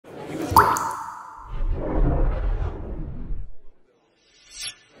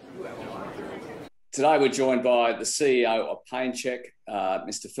Today we're joined by the CEO of PainChek,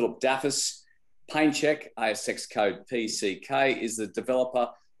 Mr. Philip Daffis. PainChek, ASX code PCK, is the developer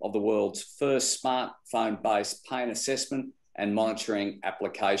of the world's first smartphone-based pain assessment and monitoring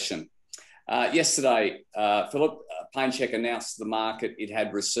application. Yesterday, Philip, PainChek announced to the market it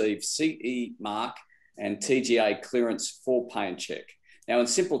had received CE mark and TGA clearance for PainChek. Now, in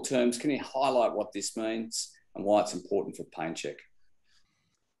simple terms, can you highlight what this means and why it's important for PainChek?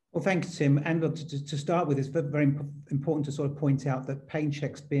 Well, thanks, Tim. And to start with, it's very important to sort of point out that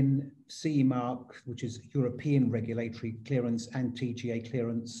PainChek's been CE mark, which is European regulatory clearance, and TGA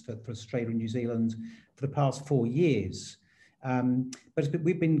clearance for Australia and New Zealand for the past 4 years. But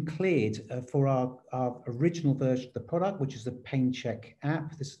we've been cleared for our original version of the product, which is the PainChek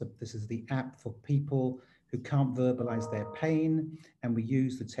app. This is the app for people who can't verbalize their pain, and we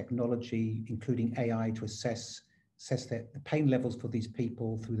use the technology, including AI, to assess the pain levels for these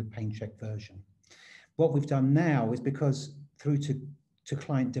people through the PainChek version. What we've done now is, because through to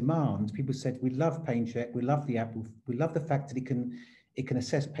client demand, people said, we love PainChek, we love the app, we love the fact that it can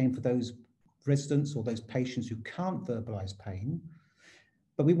assess pain for those residents or those patients who can't verbalize pain,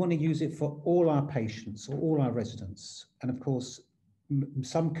 but we want to use it for all our patients or all our residents. And of course,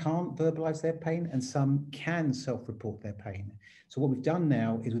 some can't verbalize their pain and some can self-report their pain. So what we've done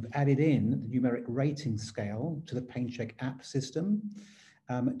now is we've added in the numeric rating scale to the PainChek app system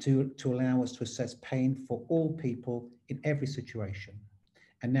to allow us to assess pain for all people in every situation.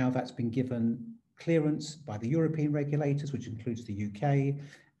 And now that's been given clearance by the European regulators, which includes the UK,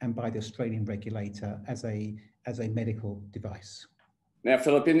 and by the Australian regulator as a medical device. Now,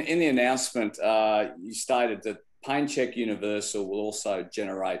 Philip, in the announcement, you stated that PainChek Universal will also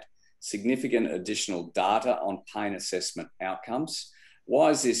generate significant additional data on pain assessment outcomes.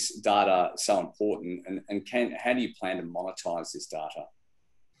 Why is this data so important, and how do you plan to monetize this data?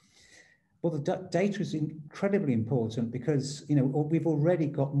 Well, the data is incredibly important because we've already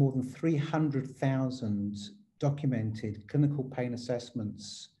got more than 300,000 documented clinical pain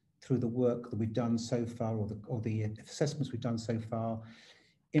assessments through the work that we've done so far, or the assessments we've done so far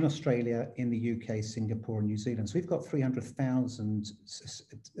in Australia, in the UK, Singapore, and New Zealand. So we've got 300,000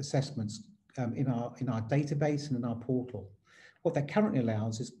 assessments in our database and in our portal. What that currently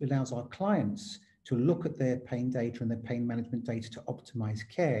allows our clients to look at their pain data and their pain management data to optimize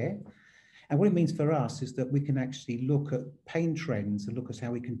care. And what it means for us is that we can actually look at pain trends and look at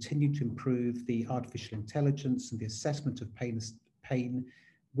how we continue to improve the artificial intelligence and the assessment of pain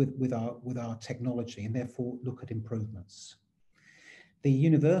with our technology, and therefore look at improvements. The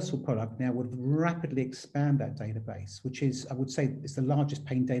Universal product now would rapidly expand that database, which is, I would say, it's the largest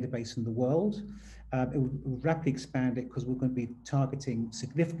pain database in the world. It would rapidly expand it because we're going to be targeting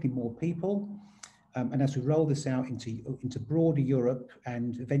significantly more people. And as we roll this out into broader Europe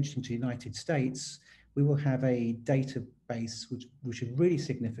and eventually into the United States, we will have a database which is really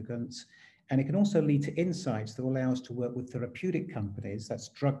significant. And it can also lead to insights that will allow us to work with therapeutic companies, that's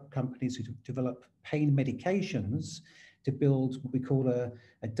drug companies who develop pain medications, to build what we call a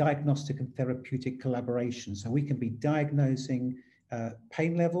diagnostic and therapeutic collaboration. So we can be diagnosing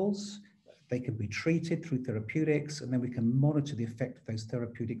pain levels, they can be treated through therapeutics, and then we can monitor the effect of those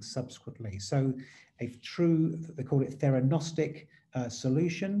therapeutics subsequently. So a true, they call it theranostic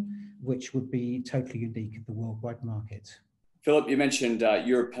solution, which would be totally unique in the worldwide market. Philip, you mentioned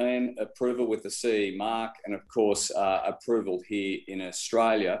European approval with the CE mark and, of course, approval here in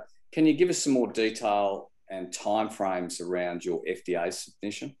Australia. Can you give us some more detail and timeframes around your FDA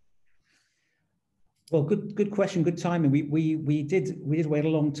submission? Well, good question, good timing. We did wait a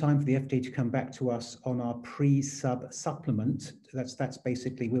long time for the FDA to come back to us on our pre-sub supplement. That's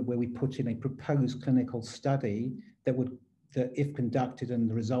basically where we put in a proposed clinical study that if conducted and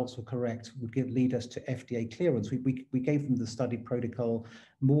the results were correct, would lead us to FDA clearance. We gave them the study protocol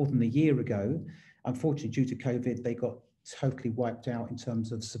more than a year ago. Unfortunately, due to COVID, they got totally wiped out in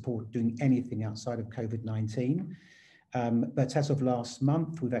terms of support doing anything outside of COVID-19. But as of last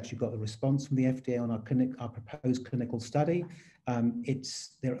month, we've actually got a response from the FDA on our proposed clinical study.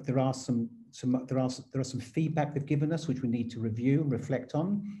 There are some feedback they've given us which we need to review and reflect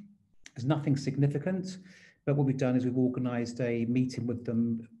on. There's nothing significant, but what we've done is we've organised a meeting with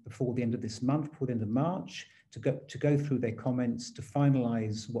them before the end of this month, before the end of March, to go through their comments, to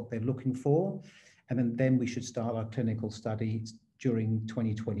finalise what they're looking for. And then we should start our clinical study during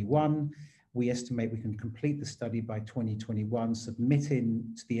 2021. We estimate we can complete the study by 2021,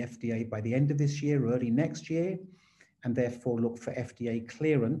 submitting to the FDA by the end of this year, early next year, and therefore look for FDA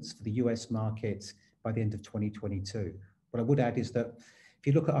clearance for the US market by the end of 2022. What I would add is that if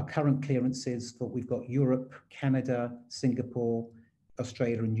you look at our current clearances, we've got Europe, Canada, Singapore,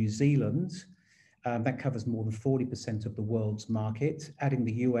 Australia, and New Zealand. That covers more than 40% of the world's market. Adding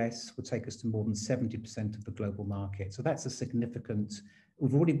the US would take us to more than 70% of the global market. So that's a significant,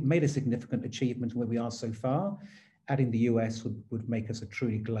 we've already made a significant achievement where we are so far. Adding the US would make us a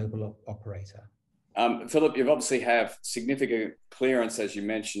truly global operator. Philip, you obviously have significant clearance, as you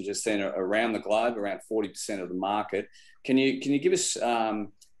mentioned just then, around the globe, around 40% of the market. Can you give us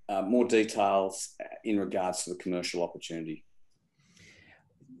more details in regards to the commercial opportunity?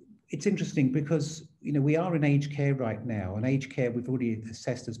 It's interesting because, you know, we are in aged care right now, and aged care we've already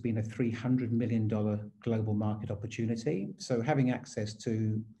assessed as being a $300 million global market opportunity. So having access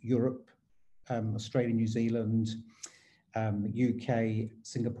to Europe, Australia, New Zealand, UK,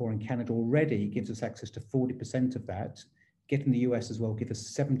 Singapore and Canada already gives us access to 40% of that. Getting the US as well gives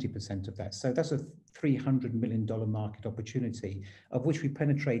us 70% of that. So that's a $300 million market opportunity, of which we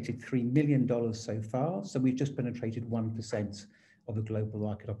penetrated $3 million so far. So we've just penetrated 1% of the global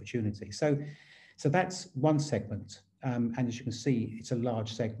market opportunity. So that's one segment. And as you can see, it's a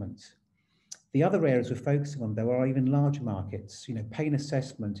large segment. The other areas we're focusing on, though, are even larger markets. You know, pain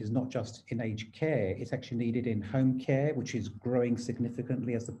assessment is not just in aged care, it's actually needed in home care, which is growing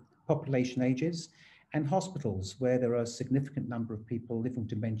significantly as the population ages, and hospitals, where there are a significant number of people living with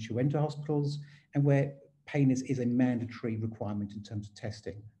dementia who enter hospitals, and where pain is a mandatory requirement in terms of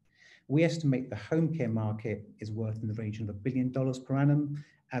testing. We estimate the home care market is worth in the region of $1 billion per annum,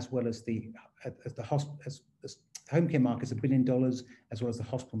 as well as the home care market is $1 billion, as well as the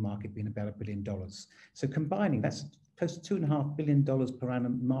hospital market being about $1 billion. So combining, that's close to $2.5 billion per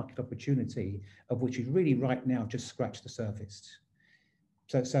annum market opportunity, of which is really right now just scratched the surface.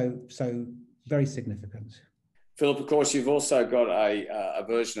 So very significant. Philip, of course, you've also got a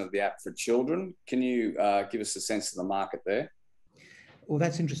version of the app for children. Can you give us a sense of the market there? Well,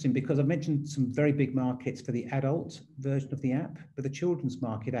 that's interesting because I mentioned some very big markets for the adult version of the app, but the children's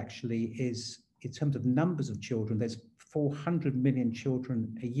market actually is, in terms of numbers of children, there's 400 million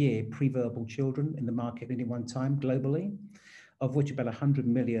children a year, pre-verbal children in the market at any one time globally, of which about 100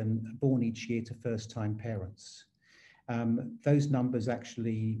 million are born each year to first-time parents. Those numbers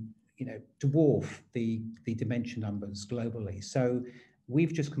actually, you know, dwarf the dementia numbers globally. So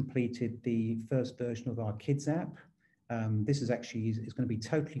we've just completed the first version of our kids app. This is going to be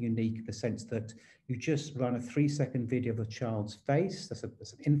totally unique in the sense that you just run a 3-second video of a child's face. That's an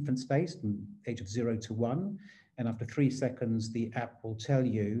infant's face from the age of 0 to 1. And after 3 seconds, the app will tell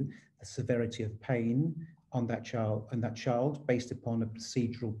you the severity of pain on that child based upon a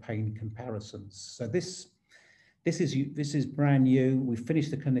procedural pain comparisons. So this is brand new. We've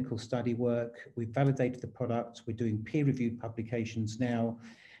finished the clinical study work. We've validated the product. We're doing peer-reviewed publications now.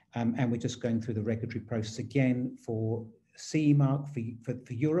 And we're just going through the regulatory process again for CE mark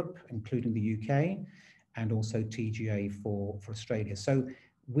for Europe, including the UK, and also TGA for Australia. So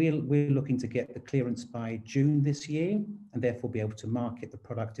we're looking to get the clearance by June this year, and therefore be able to market the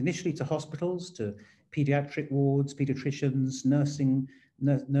product initially to hospitals, to pediatric wards, pediatricians,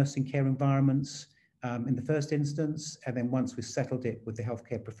 nursing care environments in the first instance. And then once we've settled it with the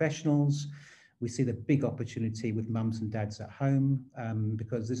healthcare professionals, we see the big opportunity with mums and dads at home,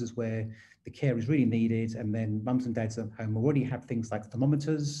 because this is where the care is really needed. And then mums and dads at home already have things like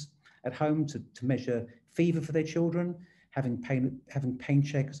thermometers at home to measure fever for their children. Having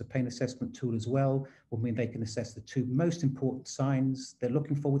PainChek as a pain assessment tool as well will mean they can assess the two most important signs they're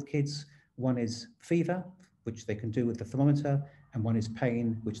looking for with kids. One is fever, which they can do with the thermometer, and one is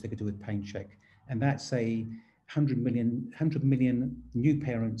pain, which they can do with PainChek. And that's a 100 million new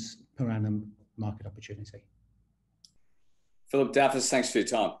parents per annum market opportunity. Philip Daffis, thanks for your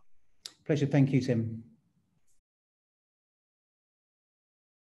time. Pleasure. Thank you, Tim.